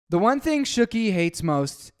The one thing Shooky hates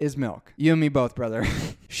most is milk. You and me both, brother.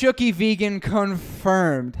 Shooky vegan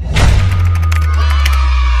confirmed.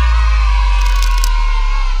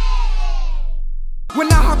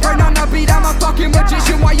 When I hop right on the beat, I'm a fucking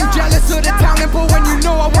magician. Why you jealous of the talent? But when you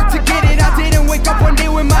know I work to get it, I didn't wake up one day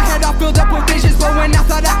with my head all filled up with visions. But when I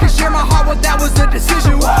thought I could share my heart, well, that was the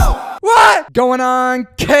decision. Whoa! What? Going on,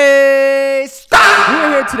 K-Stop! We're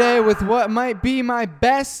here today with what might be my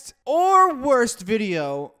best or worst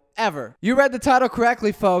video ever. You read the title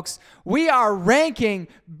correctly, folks. We are ranking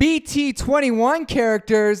bt21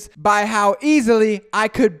 characters by how easily I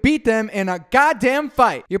could beat them in a goddamn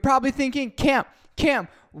fight. You're probably thinking, Cam,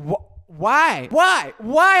 why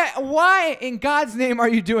in God's name are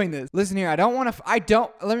you doing this? Listen here,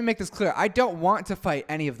 let me make this clear. I don't want to fight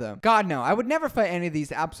any of them. God, no. I would never fight any of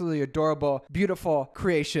these absolutely adorable, beautiful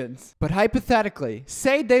creations. But hypothetically,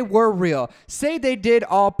 say they were real. Say they did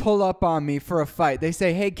all pull up on me for a fight. They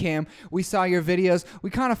say, hey, Cam, we saw your videos. We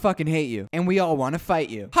kind of fucking hate you. And we all want to fight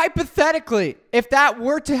you. Hypothetically, if that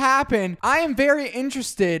were to happen, I am very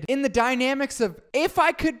interested in the dynamics of if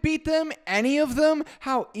I could beat them, any of them,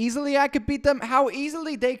 how easily I could beat them, how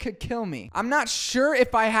easily they could kill me. I'm not sure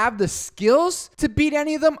if I have the skills to beat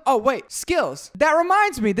any of them. Oh, wait, skills. That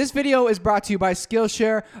reminds me, this video is brought to you by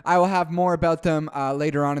Skillshare. I will have more about them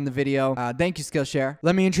later on in the video. Thank you, Skillshare.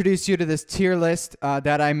 Let me introduce you to this tier list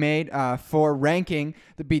that I made for ranking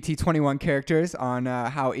the bt21 characters on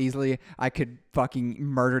how easily I could fucking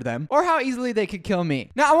murder them or how easily they could kill me.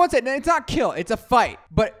 Now, I won't say it's not kill, it's a fight.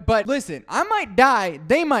 But listen, I might die,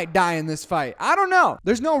 they might die in this fight. I don't know.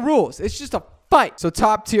 There's no rules. It's just a fight. So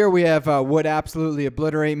top tier, we have would absolutely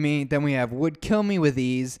obliterate me. Then we have would kill me with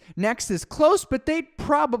ease. Next is close, but they'd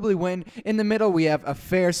probably win. In the middle, we have a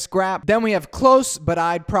fair scrap. Then we have close, but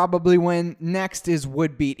I'd probably win. Next is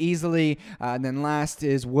would beat easily. And then last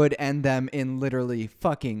is would end them in literally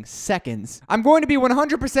fucking seconds. I'm going to be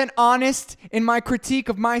 100% honest in my critique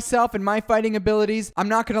of myself and my fighting abilities. I'm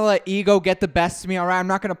not going to let ego get the best of me, all right? I'm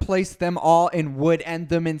not going to place them all in would end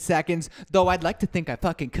them in seconds, though I'd like to think I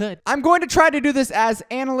fucking could. I'm going to try to do this as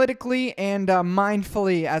analytically and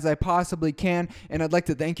mindfully as I possibly can, and I'd like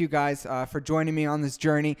to thank you guys for joining me on this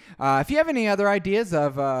journey. If you have any other ideas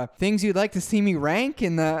of things you'd like to see me rank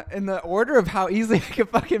in the order of how easily I can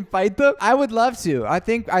fucking fight them, I would love to. I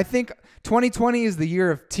think 2020 is the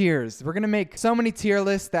year of tiers. We're gonna make so many tier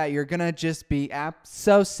lists that you're gonna just be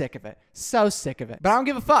so sick of it. So sick of it. But I don't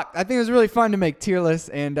give a fuck. I think it was really fun to make tier lists,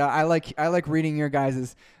 and I like reading your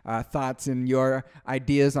guys' thoughts and your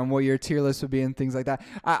ideas on what your tier list would be and things like that.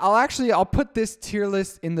 I'll put this tier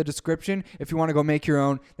list in the description if you want to go make your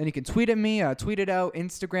own. Then you can tweet at me, tweet it out,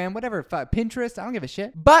 Instagram, whatever, Pinterest. I don't give a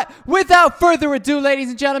shit. But without further ado, ladies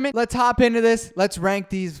and gentlemen, let's hop into this. Let's rank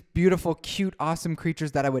these beautiful, cute, awesome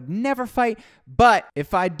creatures that I would never fight. But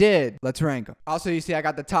if I did, let's rank them. Also, you see, I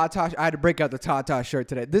got the Tata. I had to break out the Tata shirt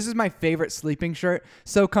today. This is my favorite sleeping shirt.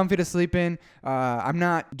 So comfy to sleep in. I'm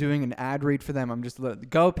not doing an ad read for them. I'm just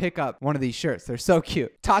go pick up one of these shirts. They're so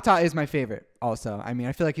cute. Tata is my favorite. Also, I mean,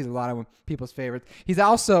 I feel like he's a lot of people's favorites. He's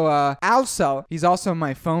also he's also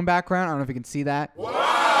my phone background. I don't know if you can see that.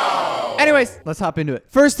 Wow. Anyways, let's hop into it.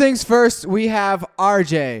 First things first, we have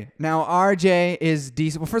RJ. Now, RJ is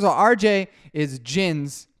decent. Well, first of all, RJ is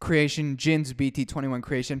Jin's creation, Jin's bt21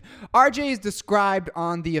 creation. RJ is described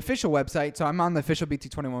on the official website, so I'm on the official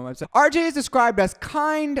bt21 website. RJ is described as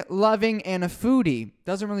kind, loving, and a foodie.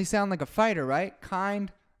 Doesn't really sound like a fighter, right?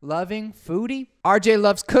 Kind, loving, foodie. RJ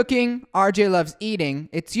loves cooking. RJ loves eating.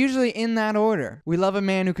 It's usually in that order. We love a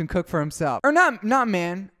man who can cook for himself. Or not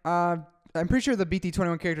man. I'm pretty sure the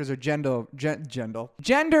bt21 characters are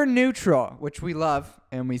gender neutral, which we love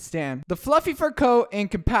and we stand. The fluffy fur coat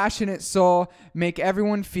and compassionate soul make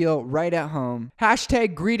everyone feel right at home.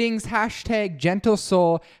 Hashtag greetings, hashtag gentle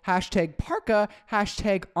soul, hashtag parka,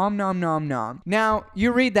 hashtag om nom nom nom. Now,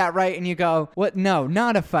 you read that right and you go, what? No,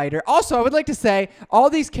 not a fighter. Also, I would like to say, all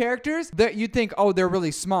these characters that you think, oh, they're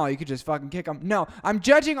really small, you could just fucking kick them. No, I'm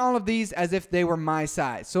judging all of these as if they were my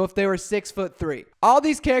size. So if they were 6'3". All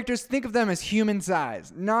these characters, think of them as human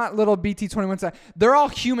size, not little bt21 size. They're all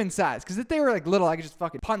human size, because if they were like little, I could just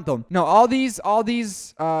fucking punt them. No, all these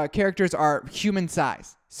characters are human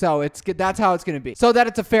size. So that's how it's going to be. So that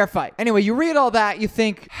it's a fair fight. Anyway, you read all that, you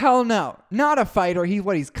think, hell no. Not a fighter.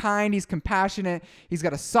 He's kind, he's compassionate, he's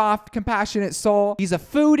got a soft, compassionate soul. He's a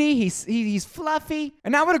foodie, he's fluffy.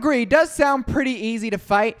 And I would agree, he does sound pretty easy to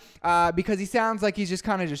fight because he sounds like he's just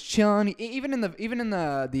kind of just chilling. Even in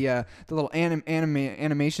the little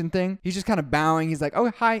animation thing, he's just kind of bowing. He's like, oh,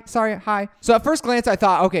 hi, sorry, hi. So at first glance, I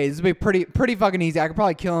thought, okay, this would be pretty fucking easy. I could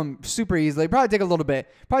probably kill him super easily. Probably take a little bit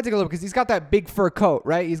because he's got that big fur coat,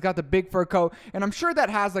 right? tight. He's got the big fur coat, and I'm sure that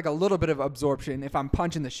has like a little bit of absorption if I'm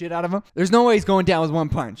punching the shit out of him. There's no way he's going down with one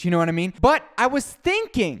punch. You know what I mean? But I was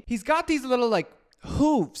thinking, he's got these little like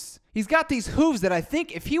hooves. He's got these hooves that I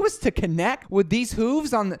think if he was to connect with these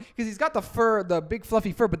hooves on the, because he's got the fur, the big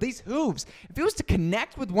fluffy fur, but these hooves, if he was to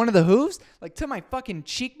connect with one of the hooves, like to my fucking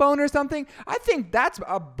cheekbone or something, I think that's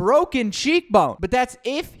a broken cheekbone. But that's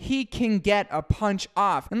if he can get a punch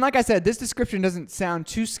off. And like I said, this description doesn't sound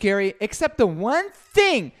too scary, except the one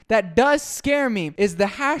thing that does scare me is the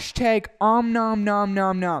hashtag nom nom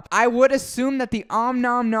nom. I would assume that the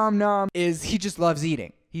nom nom is he just loves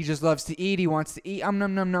eating. He just loves to eat. He wants to eat.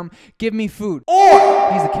 Nom nom. Give me food.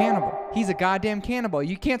 Or he's a cannibal. He's a goddamn cannibal.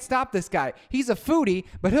 You can't stop this guy. He's a foodie,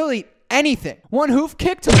 but he'll eat anything. One hoof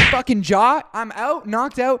kick to the fucking jaw. I'm out,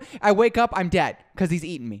 knocked out. I wake up, I'm dead because he's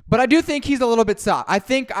eating me. But I do think he's a little bit soft. I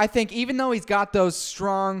think even though he's got those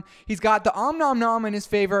strong, he's got the nom in his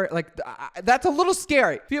favor. Like that's a little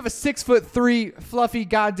scary. If you have a 6'3" fluffy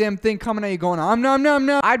goddamn thing coming at you going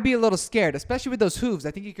nom, I'd be a little scared, especially with those hooves.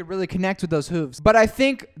 I think you could really connect with those hooves. But I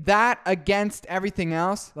think that against everything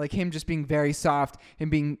else, like him just being very soft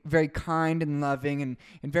and being very kind and loving and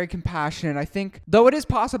very compassionate, I think though it is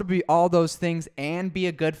possible to be all those things and be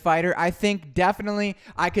a good fighter, I think definitely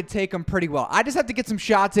I could take him pretty well. I just have to get some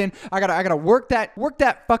shots in. I gotta work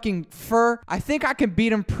that fucking fur. I think I can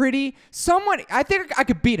beat him pretty somewhat. I think I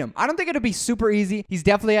could beat him. I don't think it'll be super easy. He's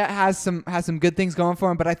definitely has some good things going for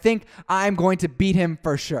him, but I think I'm going to beat him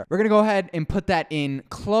for sure. We're gonna go ahead and put that in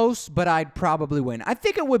close, but I'd probably win. I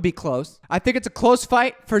think it would be close. I think it's a close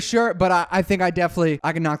fight for sure, but I think I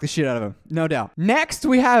can knock the shit out of him. No doubt. Next,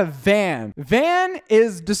 we have Van. Van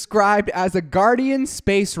is described as a guardian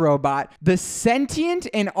space robot. The sentient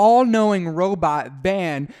and all-knowing robot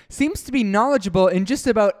Van seems to be knowledgeable in just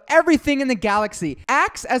about everything in the galaxy,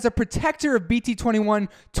 acts as a protector of bt21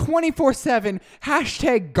 24/7,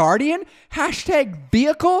 hashtag guardian, hashtag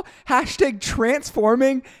vehicle, hashtag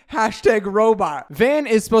transforming, hashtag robot. Van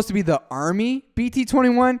is supposed to be the army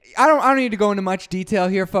bt21. I don't need to go into much detail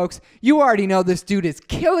here, folks. You already know this dude is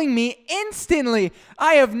killing me instantly.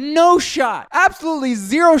 I have no shot, absolutely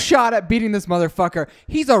zero shot at beating this motherfucker.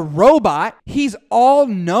 He's a robot, he's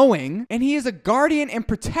all-knowing, and he is a guardian and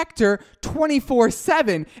protector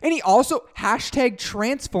 24/7. And he also hashtag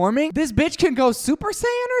transforming. This bitch can go Super Saiyan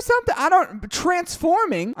or something.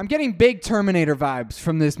 Transforming. I'm getting big Terminator vibes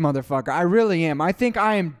from this motherfucker. I really am. I think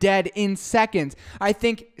I am dead in seconds. I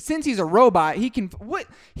think since he's a robot, he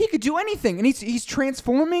could do anything. And he's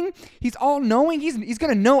transforming. He's all-knowing. He's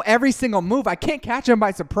gonna know every single move. I can't catch him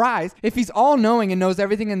by surprise. If he's all-knowing and knows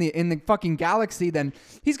everything in the fucking galaxy, then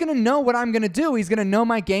he's gonna know what I'm gonna do. He's gonna know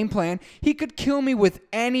my game plan. He could kill me with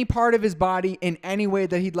any part of his body in any way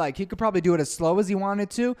that he'd like. He could probably do it as slow as he wanted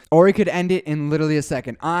to, or he could end it in literally a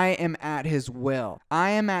second. I am at his will.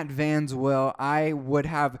 I am at Van's will. I would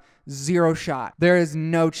have zero shot. There is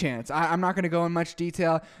no chance. I'm not going to go in much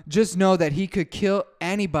detail. Just know that he could kill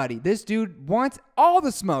anybody. This dude wants all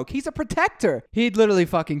the smoke. He's a protector. He'd literally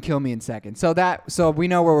fucking kill me in seconds. So we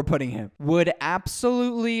know where we're putting him. Would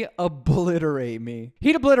absolutely obliterate me.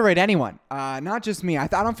 He'd obliterate anyone. Not just me. I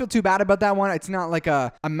don't feel too bad about that one. It's not like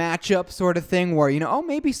a matchup sort of thing where, oh,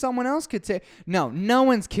 maybe someone else could say. No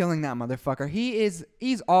one's killing that motherfucker.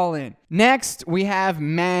 He's all in. Next, we have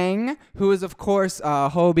Mang, who is, of course,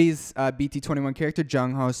 Hobie's bt21 character,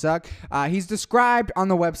 Jung Ho Suk. He's described on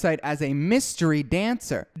the website as a mystery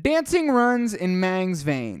dancer. Dancing runs in Mang's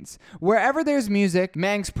veins. Wherever there's music,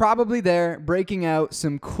 Mang's probably there, breaking out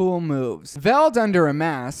some cool moves. Veiled under a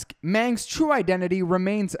mask, Mang's true identity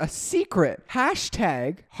remains a secret.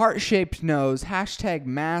 Hashtag heart-shaped nose, hashtag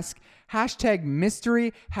mask, hashtag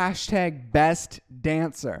mystery, hashtag best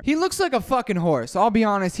dancer. He looks like a fucking horse. I'll be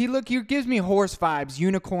honest. He gives me horse vibes,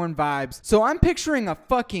 unicorn vibes. So I'm picturing a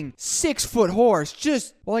fucking 6-foot horse.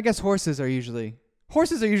 Well, I guess horses are usually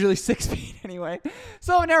 6 feet anyway.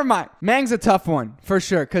 So never mind. Mang's a tough one for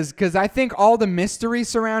sure. Cause I think all the mystery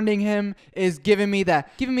surrounding him is giving me the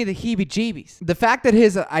heebie-jeebies. The fact that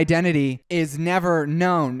his identity is never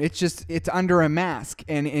known. It's under a mask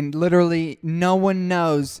and literally no one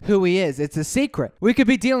knows who he is. It's a secret. We could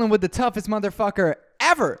be dealing with the toughest motherfucker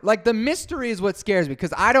ever. Like, the mystery is what scares me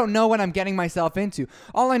because I don't know what I'm getting myself into.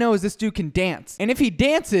 All I know is this dude can dance. And if he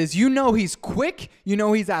dances, he's quick,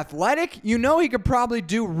 he's athletic, he could probably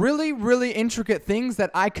do really, really intricate things that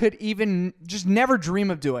I could even just never dream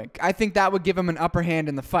of doing. I think that would give him an upper hand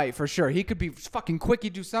in the fight for sure. He could be fucking quick.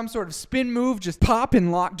 He'd do some sort of spin move, just pop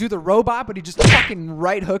and lock, do the robot, but he just fucking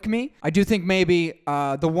right hook me. I do think maybe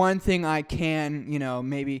the one thing I can,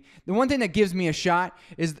 maybe the one thing that gives me a shot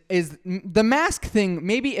is the mask thing thinking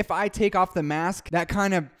maybe if I take off the mask, that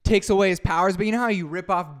kind of takes away his powers. But you know how you rip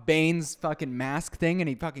off Bane's fucking mask thing and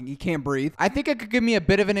he can't breathe? I think it could give me a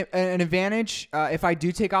bit of an advantage if I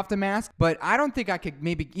do take off the mask, but I don't think I could.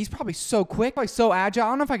 Maybe he's probably so quick, probably so agile. I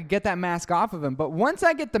don't know if I could get that mask off of him, but once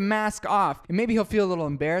I get the mask off, and maybe he'll feel a little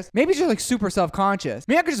embarrassed. Maybe he's just like super self-conscious.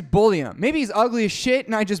 Maybe I could just bully him. Maybe he's ugly as shit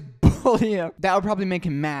and I just bully him. That would probably make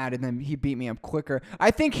him mad and then he beat me up quicker.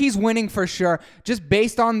 I think he's winning for sure, just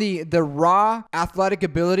based on the raw athletic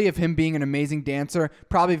ability of him being an amazing dancer,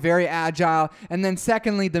 probably very agile. And then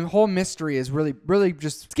secondly, the whole mystery is really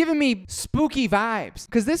just giving me spooky vibes,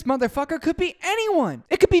 because this motherfucker could be anyone.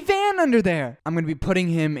 It could be Van under there. I'm gonna be putting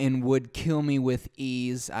him in would kill me with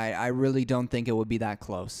ease. I really don't think it would be that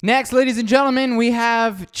close. Next, ladies and gentlemen, we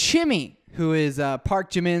have Chimmy, who is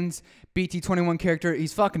Park Jimin's bt21 character.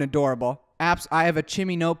 He's fucking adorable. I have a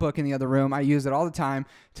Chimmy notebook in the other room. I use it all the time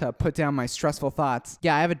to put down my stressful thoughts.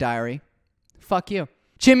 Yeah, I have a diary. Fuck you.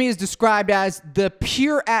 Chimmy is described as the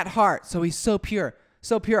pure at heart. So he's so pure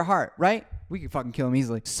at heart, right? We could fucking kill him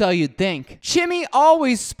easily. So you'd think. Chimmy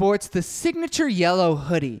always sports the signature yellow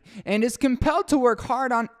hoodie and is compelled to work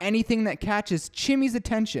hard on anything that catches Chimmy's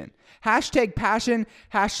attention. Hashtag passion,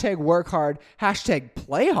 hashtag work hard, hashtag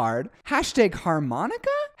play hard, hashtag harmonica,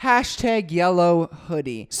 hashtag yellow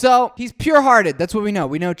hoodie. So he's pure-hearted. That's what we know.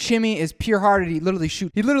 We know Chimmy is pure-hearted. He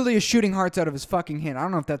literally is shooting hearts out of his fucking hand. I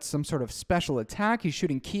don't know if that's some sort of special attack. He's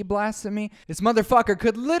shooting key blasts at me. This motherfucker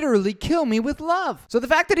could literally kill me with love. So the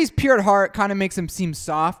fact that he's pure at heart kind of makes him seem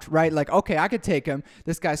soft, right? Like, okay, I could take him.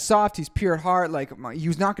 This guy's soft. He's pure at heart. Like,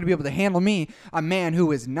 he's not going to be able to handle me, a man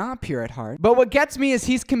who is not pure at heart. But what gets me is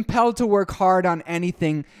he's compelled to work hard on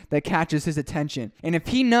anything that catches his attention. And if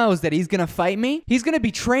he knows that he's going to fight me, he's going to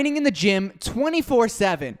be training in the gym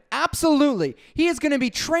 24/7. Absolutely. He is going to be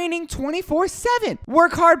training 24/7.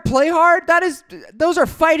 Work hard, play hard. Those are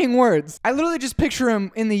fighting words. I literally just picture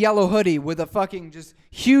him in the yellow hoodie with a fucking just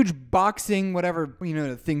huge boxing, whatever, you know,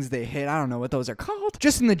 the things they hit. I don't know what those are called.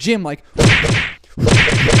 Just in the gym, like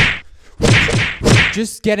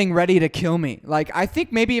just getting ready to kill me. Like, I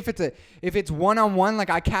think maybe if it's one-on-one, like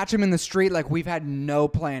I catch him in the street, like we've had no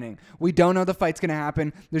planning. We don't know the fight's gonna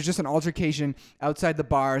happen. There's just an altercation outside the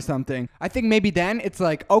bar or something. I think maybe then it's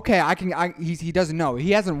like, okay, he doesn't know.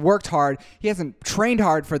 He hasn't worked hard. He hasn't trained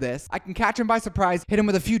hard for this. I can catch him by surprise, hit him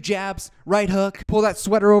with a few jabs, right hook, pull that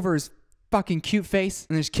sweater over his fucking cute face,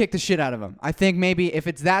 and just kick the shit out of him. I think maybe if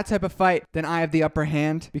it's that type of fight, then I have the upper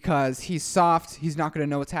hand because he's soft. He's not gonna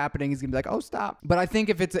know what's happening. He's gonna be like, oh, stop. But I think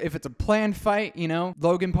if it's a planned fight, you know,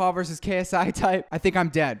 Logan Paul versus KSI type, I think I'm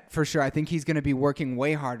dead for sure. I think he's gonna be working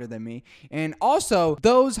way harder than me. And also,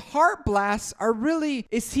 those heart blasts are really,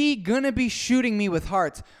 is he gonna be shooting me with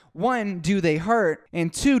hearts? One, do they hurt?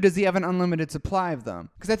 And two, does he have an unlimited supply of them?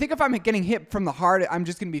 Because I think if I'm getting hit from the heart, I'm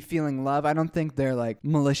just going to be feeling love. I don't think they're like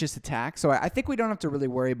malicious attacks. So I think we don't have to really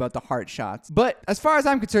worry about the heart shots. But as far as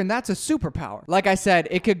I'm concerned, that's a superpower. Like I said,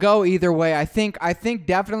 it could go either way. I think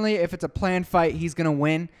definitely if it's a planned fight, he's going to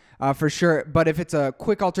win. For sure. But if it's a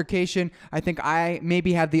quick altercation, I think I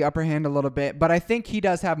maybe have the upper hand a little bit. But I think he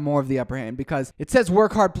does have more of the upper hand because it says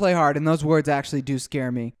work hard, play hard, and those words actually do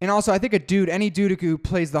scare me. And also, I think any dude who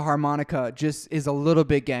plays the harmonica just is a little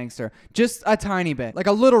bit gangster. Just a tiny bit. Like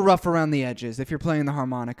a little rough around the edges if you're playing the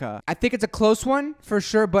harmonica. I think it's a close one for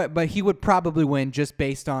sure, but he would probably win just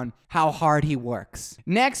based on how hard he works.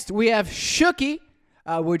 Next, we have Shuki,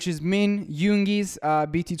 which is Min Yoongi's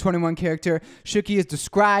bt21 character. Shuki is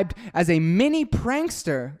described as a mini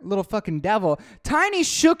prankster, little fucking devil. Tiny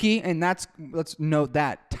Shuki, and let's note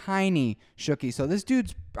that, tiny Shuki. So this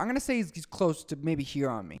dude's, I'm going to say he's close to maybe here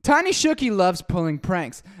on me. Tiny Shuki loves pulling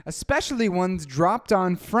pranks, especially ones dropped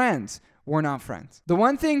on friends. We're not friends. The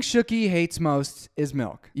one thing Shuki hates most is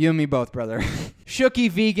milk. You and me both, brother.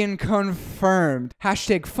 Shuki vegan confirmed.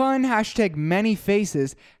 Hashtag fun, hashtag many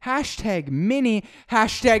faces, hashtag mini,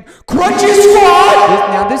 hashtag crunchy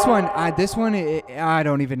squad. This one, I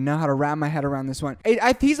don't even know how to wrap my head around this one.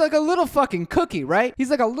 He's like a little fucking cookie, right?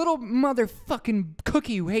 He's like a little motherfucking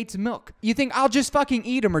cookie who hates milk. You think I'll just fucking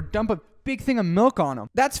eat him or dump a big thing of milk on him?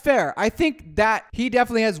 That's fair. I think that he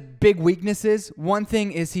definitely has big weaknesses. One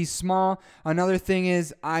thing is he's small. Another thing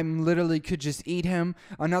is I'm literally could just eat him.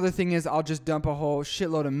 Another thing is I'll just dump a whole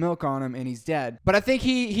shitload of milk on him and he's dead. But I think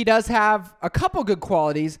he does have a couple good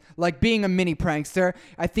qualities, like being a mini prankster.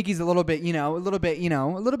 I think he's a little bit of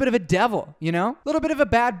a devil, a little bit of a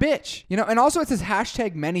bad bitch, and also it says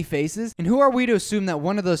hashtag many faces. And who are we to assume that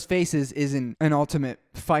one of those faces isn't an ultimate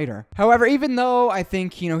fighter. However, even though I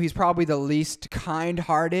think, you know, he's probably the least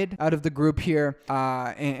kind-hearted out of the group here,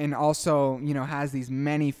 and also, you know, has these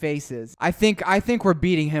many faces, I think we're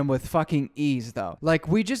beating him with fucking ease, though. Like,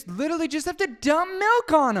 we just literally just have to dump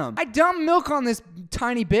milk on him. I dump milk on this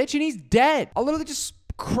tiny bitch, and he's dead. I'll literally just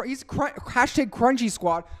he's hashtag crunchy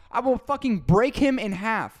squad. I will fucking break him in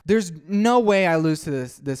half. There's no way I lose to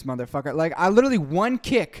this motherfucker. Like, I literally one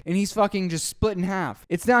kick and he's fucking just split in half.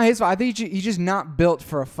 It's not his fault. I think he's just not built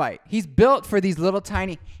for a fight. He's built for these little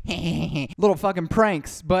tiny little fucking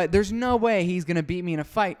pranks, but there's no way he's gonna beat me in a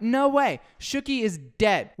fight. No way. Shooky is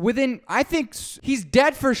dead. I think he's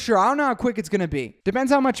dead for sure. I don't know how quick it's gonna be.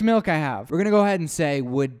 Depends how much milk I have. We're gonna go ahead and say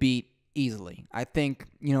would beat easily. I think,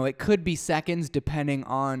 you know, it could be seconds depending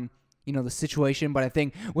on, you know, the situation, but I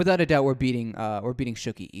think without a doubt we're beating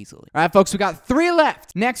Shooky easily. All right, folks, we got 3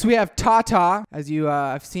 left. Next we have Tata. As you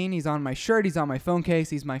have seen, he's on my shirt, he's on my phone case,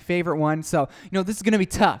 he's my favorite one. So, you know, this is gonna be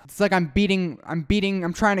tough. It's like I'm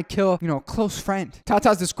trying to kill, you know, a close friend.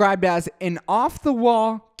 Tata's described as an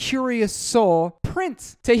off-the-wall, curious soul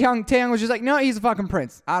prince. Taehyung was just like, no, he's a fucking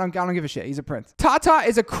prince. I don't give a shit. He's a prince. Tata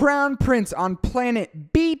is a crown prince on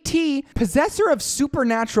planet BT, possessor of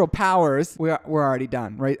supernatural powers. We're already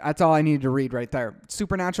done, right? That's all I needed to read right there.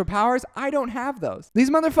 Supernatural powers? I don't have those. These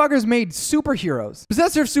motherfuckers made superheroes.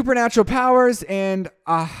 Possessor of supernatural powers and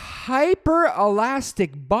a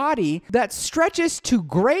hyper-elastic body that stretches to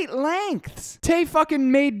great lengths. Tay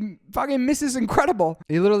fucking made fucking Mrs. Incredible.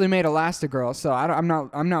 He literally made Elastigirl, so I'm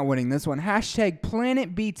not winning this one. Hashtag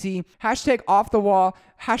Planet BT, hashtag off the wall,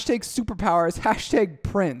 hashtag superpowers, hashtag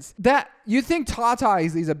Prince. That, you think Tata,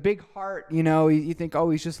 he's a big heart, you know, you think, oh,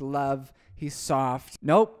 he's just love, he's soft.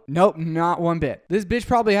 Nope, not one bit. This bitch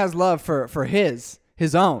probably has love for his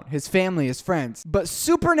own, his family, his friends. But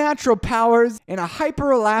supernatural powers and a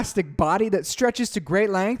hyper-elastic body that stretches to great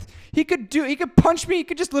length, he could punch me, he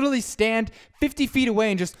could just literally stand 50 feet away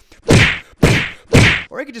and just...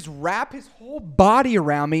 Or he could just wrap his whole body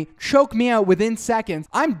around me, choke me out within seconds.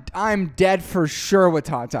 I'm dead for sure with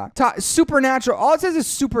Tata. Supernatural, all it says is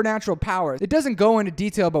supernatural powers. It doesn't go into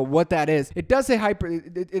detail about what that is. It does say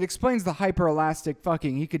it explains the hyper-elastic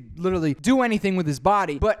fucking, he could literally do anything with his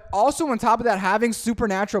body. But also on top of that, having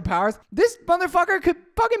supernatural powers, this motherfucker could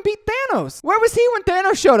fucking beat Thanos. Where was he when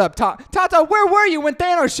Thanos showed up? Tata, where were you when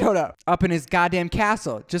Thanos showed up? Up in his goddamn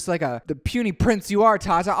castle, just like the puny prince you are,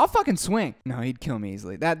 Tata. I'll fucking swing. No, he'd kill me easily.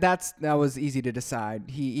 That was easy to decide.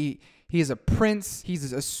 He is a prince.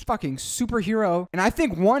 He's a fucking superhero. And I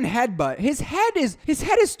think one headbutt, his head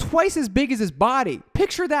is twice as big as his body.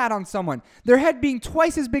 Picture that on someone. Their head being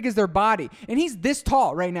twice as big as their body. And he's this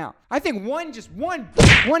tall right now. I think one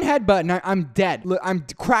headbutt and I'm dead. Look, I'm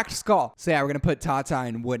cracked skull. So yeah, we're gonna put Tata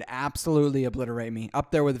in, would absolutely obliterate me. Up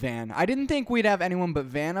there with Van. I didn't think we'd have anyone but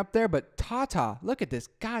Van up there, but Tata, look at this.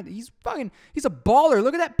 God, he's a baller.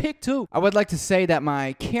 Look at that pic too. I would like to say that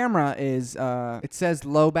my camera is, it says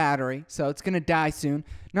low battery, so it's gonna die soon.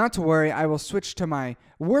 Not to worry, I will switch to my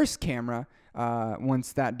worst camera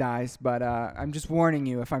once that dies, but I'm just warning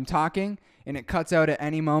you, if I'm talking and it cuts out at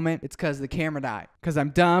any moment, it's because the camera died. Because I'm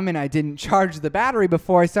dumb and I didn't charge the battery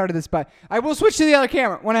before I started this, but I will switch to the other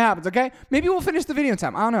camera when it happens, okay? Maybe we'll finish the video in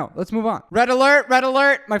time. I don't know. Let's move on. Red alert, red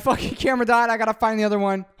alert. My fucking camera died. I gotta find the other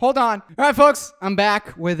one. Hold on. All right, folks. I'm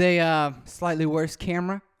back with a slightly worse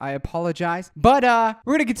camera. I apologize. But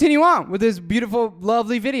we're gonna continue on with this beautiful,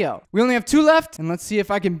 lovely video. We only have 2 left, and let's see if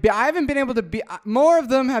I can I haven't been able to beat, more of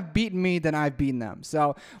them have beaten me than I've beaten them.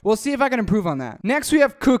 So we'll see if I can improve on that. Next, we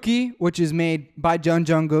have Cookie, which is made by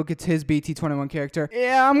Jungkook. It's his bt21 character.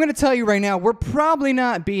 Yeah, I'm gonna tell you right now, we're probably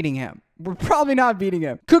not beating him.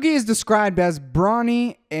 Cookie is described as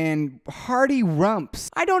brawny and hearty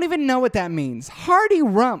rumps. I don't even know what that means. Hearty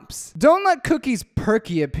rumps. Don't let Cookie's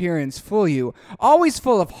perky appearance fool you. Always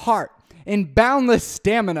full of heart and boundless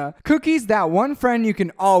stamina. Cookie's that one friend you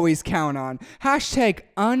can always count on. Hashtag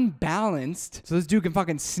unbalanced. So this dude can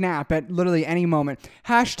fucking snap at literally any moment.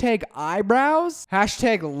 Hashtag eyebrows.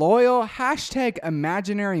 Hashtag loyal. Hashtag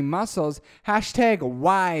imaginary muscles. Hashtag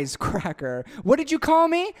wisecracker. What did you call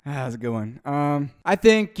me? That was a good one. I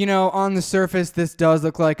think, you know, on the surface, this does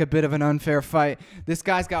look like a bit of an unfair fight. This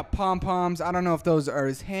guy's got pom-poms. I don't know if those are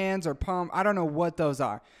his hands or I don't know what those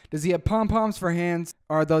are. Does he have pom-poms for hands?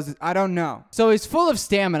 Or are those, I don't know. So he's full of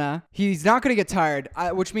stamina. He's not gonna get tired,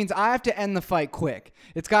 which means I have to end the fight quick.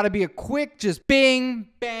 It's gotta be a quick, just bing,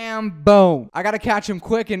 bam, boom. I gotta catch him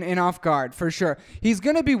quick and off guard, for sure. He's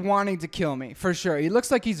gonna be wanting to kill me, for sure. He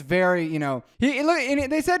looks like he's very, you know,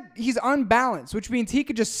 they said he's unbalanced, which means he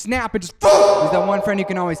could just snap and just, he's that one friend you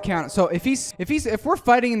can always count. So if we're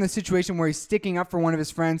fighting in the situation where he's sticking up for one of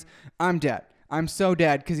his friends, I'm dead. I'm so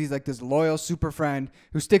dead because he's like this loyal super friend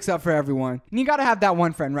who sticks up for everyone. And you got to have that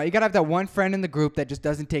one friend, right? You got to have that one friend in the group that just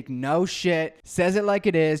doesn't take no shit, says it like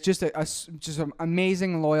it is, just an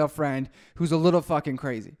amazing loyal friend who's a little fucking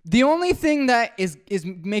crazy. The only thing that is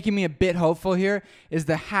making me a bit hopeful here is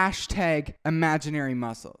the hashtag imaginary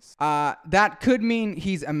muscles. That could mean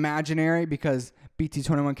he's imaginary because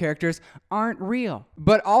bt21 characters aren't real.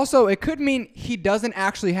 But also, it could mean he doesn't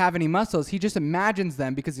actually have any muscles. He just imagines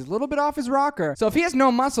them because he's a little bit off his rocker. So if he has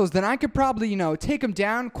no muscles, then I could probably, you know, take him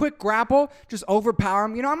down, quick grapple, just overpower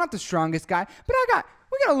him. You know, I'm not the strongest guy, but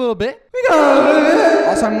we got a little bit.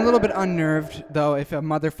 Also, I'm a little bit unnerved, though, if a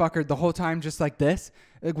motherfucker the whole time just like this.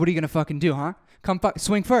 Like, what are you gonna fucking do, huh?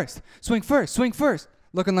 Swing first. Swing first. Swing first.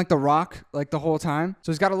 Looking like The Rock, like the whole time.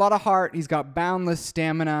 So he's got a lot of heart. He's got boundless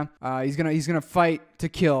stamina. He's gonna fight to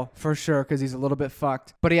kill for sure because he's a little bit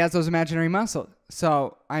fucked. But he has those imaginary muscles.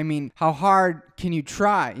 So I mean, how hard can you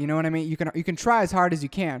try? You know what I mean? You can try as hard as you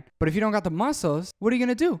can. But if you don't got the muscles, what are you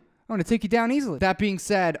gonna do? I'm going to take you down easily. That being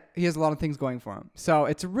said, he has a lot of things going for him. So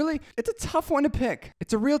it's a tough one to pick.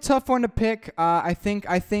 It's a real tough one to pick. I think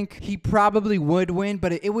he probably would win,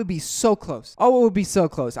 but it would be so close. Oh, it would be so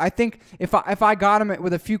close. I think if I got him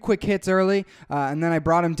with a few quick hits early, and then I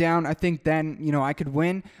brought him down, I think then, you know, I could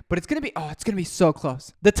win. But it's going to be so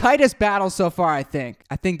close. The tightest battle so far, I think.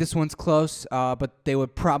 I think this one's close, but they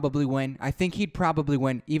would probably win. I think he'd probably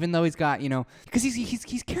win, even though he's got, you know, because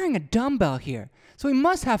he's carrying a dumbbell here. So he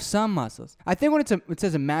must have some muscles. I think when it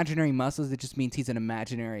says imaginary muscles, it just means he's an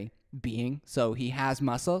imaginary being. So he has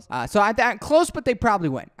muscles. So close, but they probably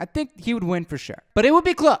win. I think he would win for sure. But it would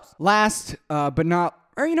be close. Last, but not,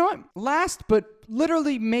 or you know what? Last, but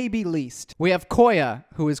literally maybe least. We have Koya,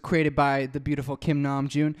 who is created by the beautiful Kim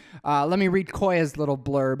Namjoon. Let me read Koya's little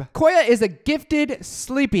blurb. Koya is a gifted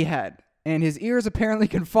sleepyhead, and his ears apparently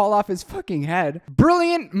can fall off his fucking head.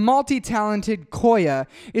 Brilliant, multi-talented Koya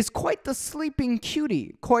is quite the sleeping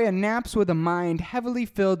cutie. Koya naps with a mind heavily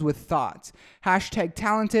filled with thoughts. Hashtag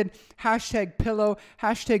talented, hashtag pillow,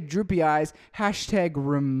 hashtag droopy eyes, hashtag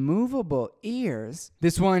removable ears.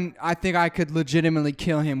 This one, I think I could legitimately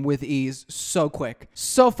kill him with ease so quick.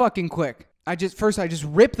 So fucking quick. I just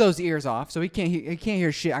rip those ears off so he can't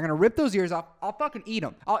hear shit. I'm gonna rip those ears off. I'll fucking eat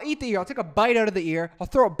them. I'll eat the ear. I'll take a bite out of the ear. I'll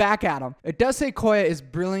throw it back at him. It does say Koya is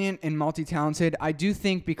brilliant and multi-talented. I do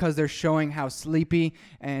think because they're showing how sleepy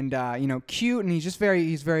and you know, cute, and he's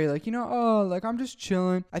very like, you know, oh, like I'm just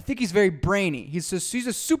chilling. I think he's very brainy. He's a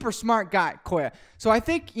super smart guy, Koya. So I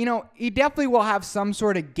think, you know, he definitely will have some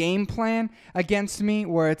sort of game plan against me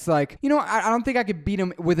where it's like, you know, I don't think I could beat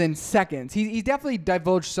him within seconds. He definitely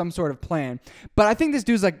divulged some sort of plan. But I think this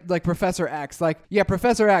dude's like Professor X. Like, yeah,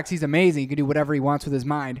 Professor X, he's amazing. He can do whatever he wants with his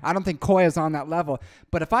mind. I don't think Koya's on that level.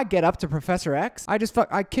 But if I get up to Professor X,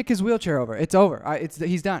 I kick his wheelchair over. It's over.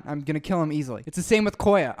 He's done. I'm going to kill him easily. It's the same with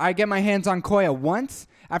Koya. I get my hands on Koya once.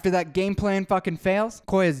 After that game plan fucking fails,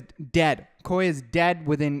 Koya's dead. Koya is dead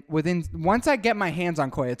within once I get my hands on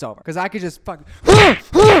Koya, it's over. Because I could just fucking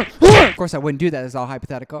of course I wouldn't do that, it's all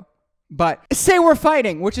hypothetical. But say we're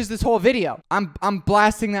fighting, which is this whole video. I'm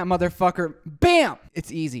blasting that motherfucker. Bam!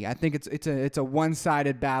 It's easy. I think it's a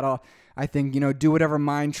one-sided battle. I think, you know, do whatever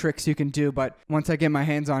mind tricks you can do, but once I get my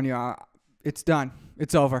hands on you, it's done.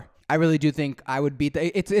 It's over. I really do think I would beat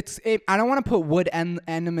I don't want to put would end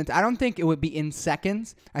him. I don't think it would be in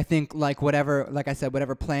seconds. I think like I said,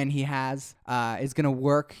 whatever plan he has is gonna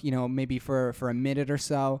work. You know, maybe for a minute or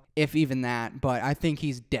so, if even that. But I think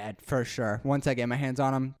he's dead for sure. Once I get my hands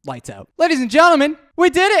on him, lights out. Ladies and gentlemen, we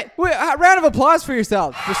did it. Round of applause for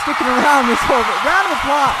yourselves for sticking around this whole round of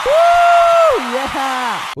applause. Woo!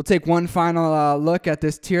 Yeah. We'll take one final look at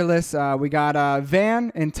this tier list. We got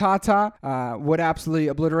Van and Tata would absolutely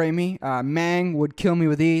obliterate me. Mang would kill me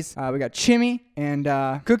with ease. We got Chimmy and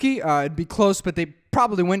Cookie. It'd be close, but they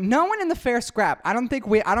probably win. No one in the fair scrap. I don't think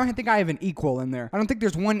I have an equal in there. I don't think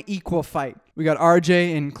there's one equal fight. We got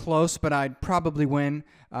RJ in close, but I'd probably win.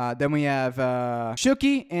 Then we have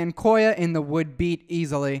Shuki and Koya in the would beat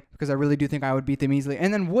easily, because I really do think I would beat them easily.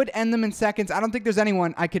 And then would end them in seconds. I don't think there's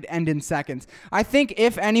anyone I could end in seconds. I think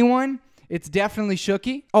if anyone, it's definitely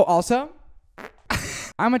Shuki. Oh, also,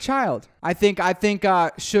 I'm a child. I think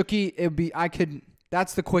Shuki,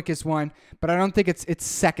 that's the quickest one, but I don't think it's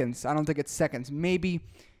seconds. I don't think it's seconds. Maybe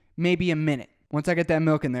a minute. Once I get that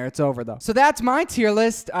milk in there, it's over though. So that's my tier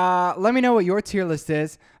list. Let me know what your tier list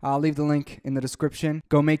is. I'll leave the link in the description.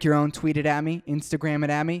 Go make your own. Tweet it at me. Instagram it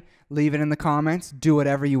at me. Leave it in the comments. Do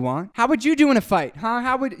whatever you want. How would you do in a fight?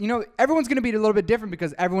 How would, you know, everyone's going to be a little bit different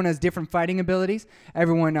because everyone has different fighting abilities.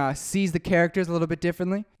 Everyone sees the characters a little bit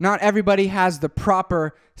differently. Not everybody has the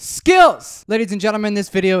proper skills. Ladies and gentlemen, this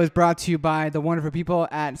video is brought to you by the wonderful people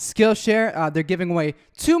at Skillshare. They're giving away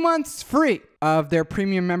 2 months free of their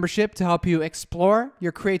premium membership to help you explore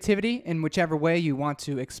your creativity in whichever way you want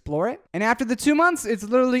to explore it. And after the 2 months, it's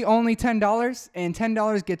literally only $10, and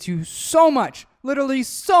 $10 gets you so much. Literally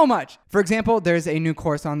so much. For example, there's a new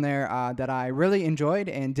course on there that I really enjoyed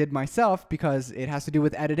and did myself because it has to do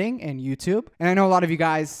with editing and YouTube. And I know a lot of you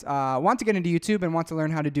guys want to get into YouTube and want to learn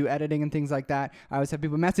how to do editing and things like that. I always have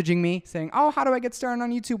people messaging me saying, oh, how do I get started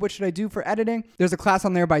on YouTube? What should I do for editing? There's a class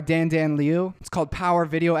on there by Dan Liu. It's called Power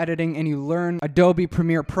Video Editing, and you learn Adobe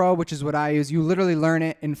Premiere Pro, which is what I use. You literally learn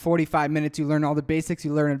it in 45 minutes. You learn all the basics.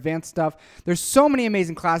 You learn advanced stuff. There's so many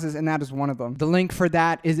amazing classes, and that is one of them. The link for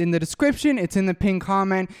that is in the description. It's in the pinned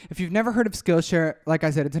comment. If you've never heard of Skillshare, like I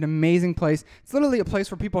said, it's an amazing place. It's literally a place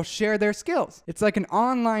where people share their skills. It's like an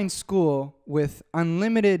online school with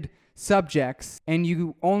unlimited subjects, and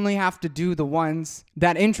you only have to do the ones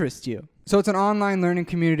that interest you. So it's an online learning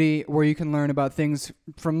community where you can learn about things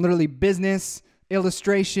from literally business,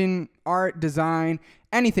 illustration, art, design,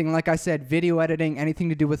 anything, like I said, video editing, anything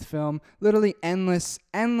to do with film, literally endless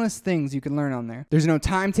things you can learn on there. There's no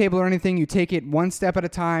timetable or anything. You take it one step at a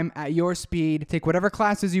time at your speed. Take whatever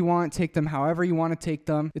classes you want, take them however you want to take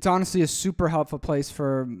them. It's honestly a super helpful place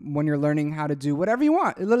for when you're learning how to do whatever you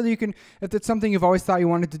want. Literally, you can, if it's something you've always thought you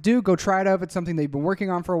wanted to do, go try it out. If it's something that you've been working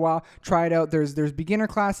on for a while, try it out. There's beginner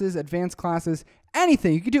classes, advanced classes,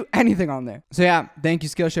 anything. You can do anything on there. So yeah, thank you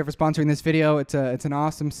Skillshare for sponsoring this video. It's an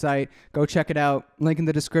awesome site. Go check it out. Link in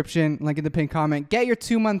the description, link in the pinned comment. Get your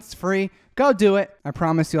 2 months free. Go do it. I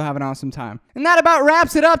promise you'll have an awesome time. And that about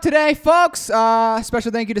wraps it up today, folks.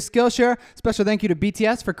 Special thank you to Skillshare. Special thank you to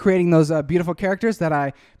BTS for creating those beautiful characters that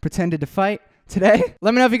I pretended to fight today.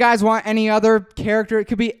 Let me know if you guys want any other character. It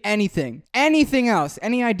could be anything. Anything else.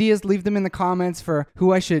 Any ideas, leave them in the comments for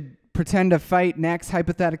who I should pretend to fight next,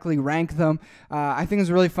 hypothetically rank them. I think it was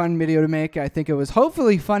a really fun video to make. I think it was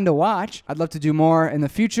hopefully fun to watch. I'd love to do more in the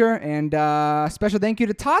future. And special thank you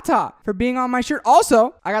to Tata for being on my shirt.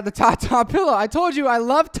 Also, I got the Tata pillow. I told you I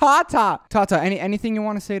love Tata. Tata, anything you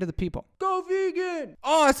want to say to the people? Go vegan.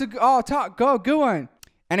 Oh, it's good one.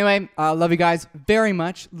 Anyway, love you guys very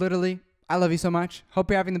much. Literally, I love you so much. Hope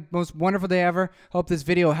you're having the most wonderful day ever. Hope this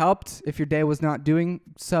video helped if your day was not doing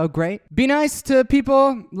so great. Be nice to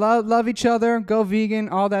people. Love each other. Go vegan.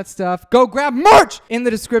 All that stuff. Go grab merch in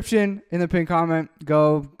the description, in the pinned comment.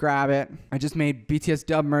 Go grab it. I just made BTS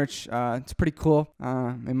dub merch. It's pretty cool,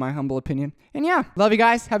 in my humble opinion. And yeah, love you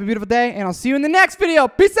guys. Have a beautiful day, and I'll see you in the next video.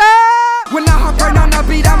 Peace out! When I hop right on the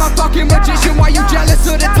beat, I'm a fucking magician. Why you jealous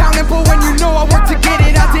of the talent? But when you know I work to get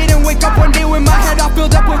it, I didn't wake up one day with my head all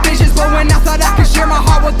filled up with visions. But when I thought I could share my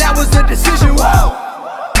heart, well, that was the decision. Whoa!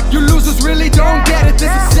 You losers really don't get it.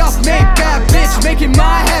 This is self-made bad bitch making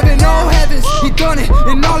my heaven. Oh heavens, he done it,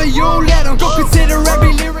 and all of you left.